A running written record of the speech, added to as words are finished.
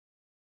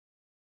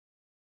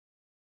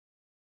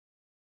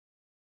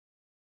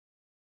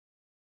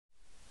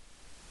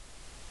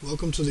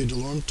Welcome to the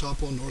DeLorme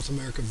Topo North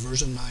America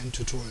version 9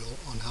 tutorial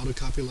on how to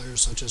copy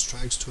layers such as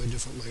tracks to a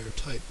different layer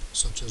type,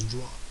 such as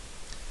draw.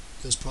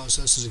 This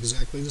process is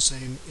exactly the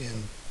same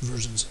in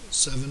versions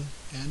 7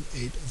 and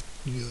 8 of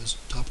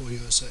Topo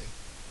USA.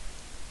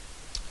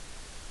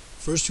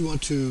 First you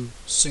want to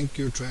sync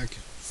your track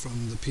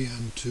from the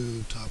PN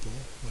to Topo.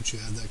 Once you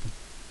have that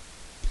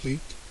complete,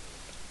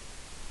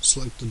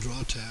 select the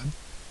Draw tab,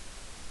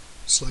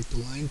 select the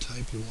line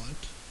type you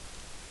want,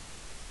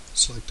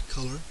 select the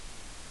color.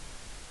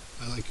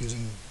 I like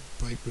using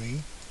bright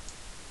green.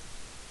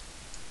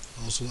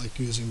 I also like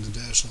using the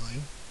dash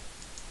line,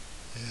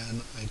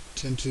 and I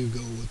tend to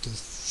go with the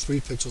 3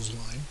 pixels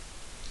line.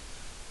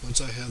 Once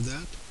I have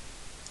that,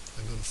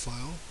 I go to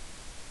File,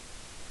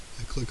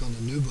 I click on the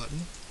New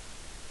button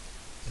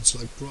and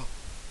select Draw.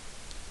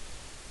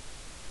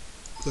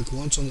 Click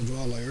once on the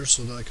draw layer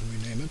so that I can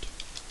rename it.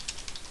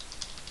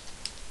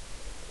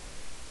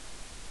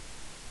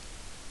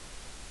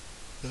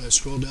 Then I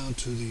scroll down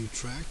to the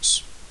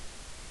tracks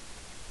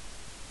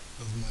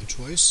of my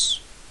choice.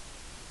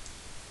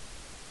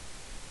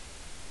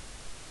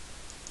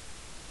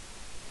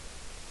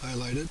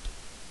 Highlight it.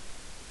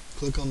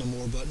 Click on the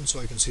More button so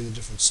I can see the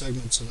different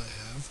segments that I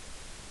have.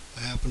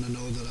 I happen to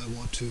know that I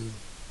want to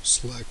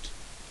select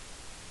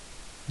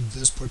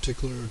this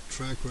particular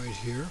track right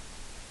here.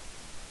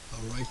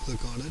 I'll right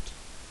click on it.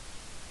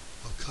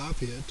 I'll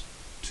copy it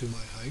to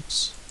my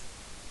hikes,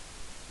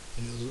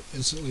 and you'll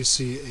instantly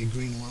see a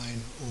green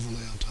line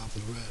overlay on top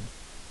of the red.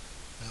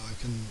 Now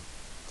I can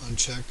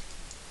uncheck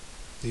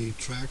the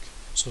track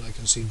so that I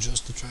can see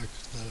just the track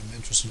that I'm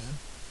interested in.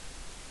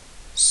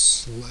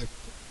 Select,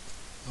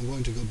 I'm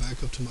going to go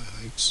back up to my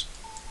hikes,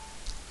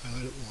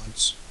 highlight it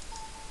once,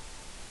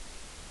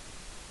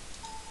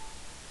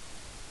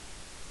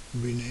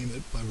 rename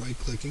it by right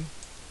clicking,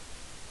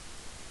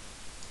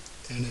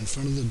 and in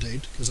front of the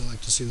date, because I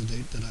like to see the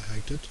date that I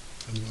hiked it,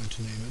 I'm going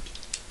to name it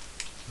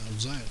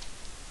Mount Zion.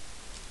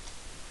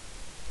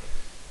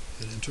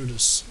 Hit enter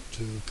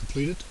to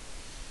complete it.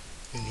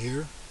 In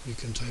here you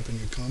can type in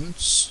your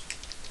comments.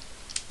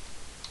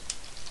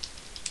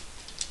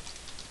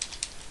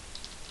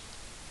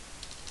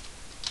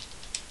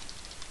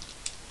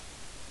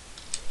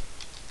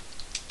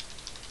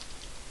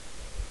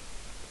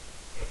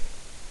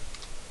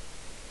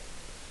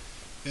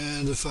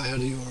 And if I had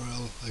a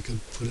URL, I could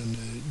put in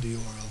the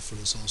URL for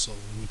this also,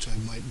 which I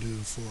might do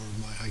for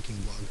my hiking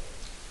blog.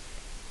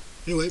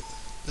 Anyway,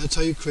 that's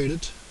how you create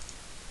it.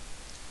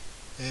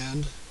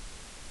 And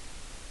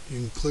you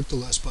can click the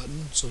less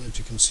button so that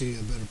you can see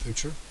a better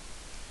picture.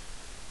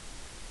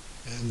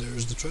 And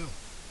there's the trail.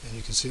 And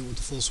you can see it with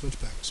the full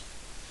switchbacks.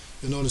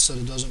 You'll notice that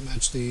it doesn't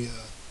match the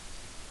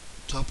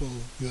Topo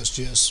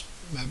USGS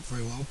map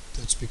very well.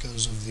 That's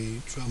because of the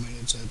trail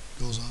maintenance that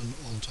goes on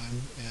all the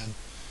time and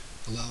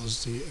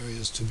allows the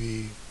areas to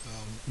be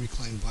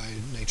reclaimed by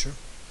nature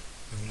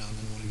every now and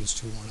then when it gets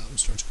too worn out and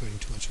starts creating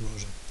too much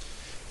erosion.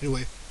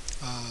 Anyway,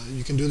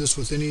 you can do this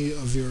with any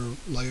of your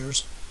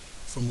layers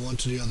from one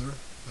to the other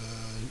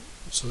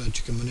so that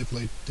you can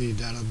manipulate the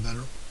data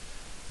better.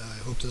 I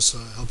hope this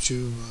helps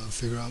you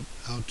figure out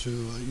how to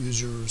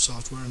use your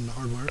software and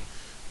hardware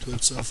to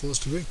its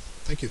fullest degree.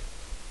 Thank you.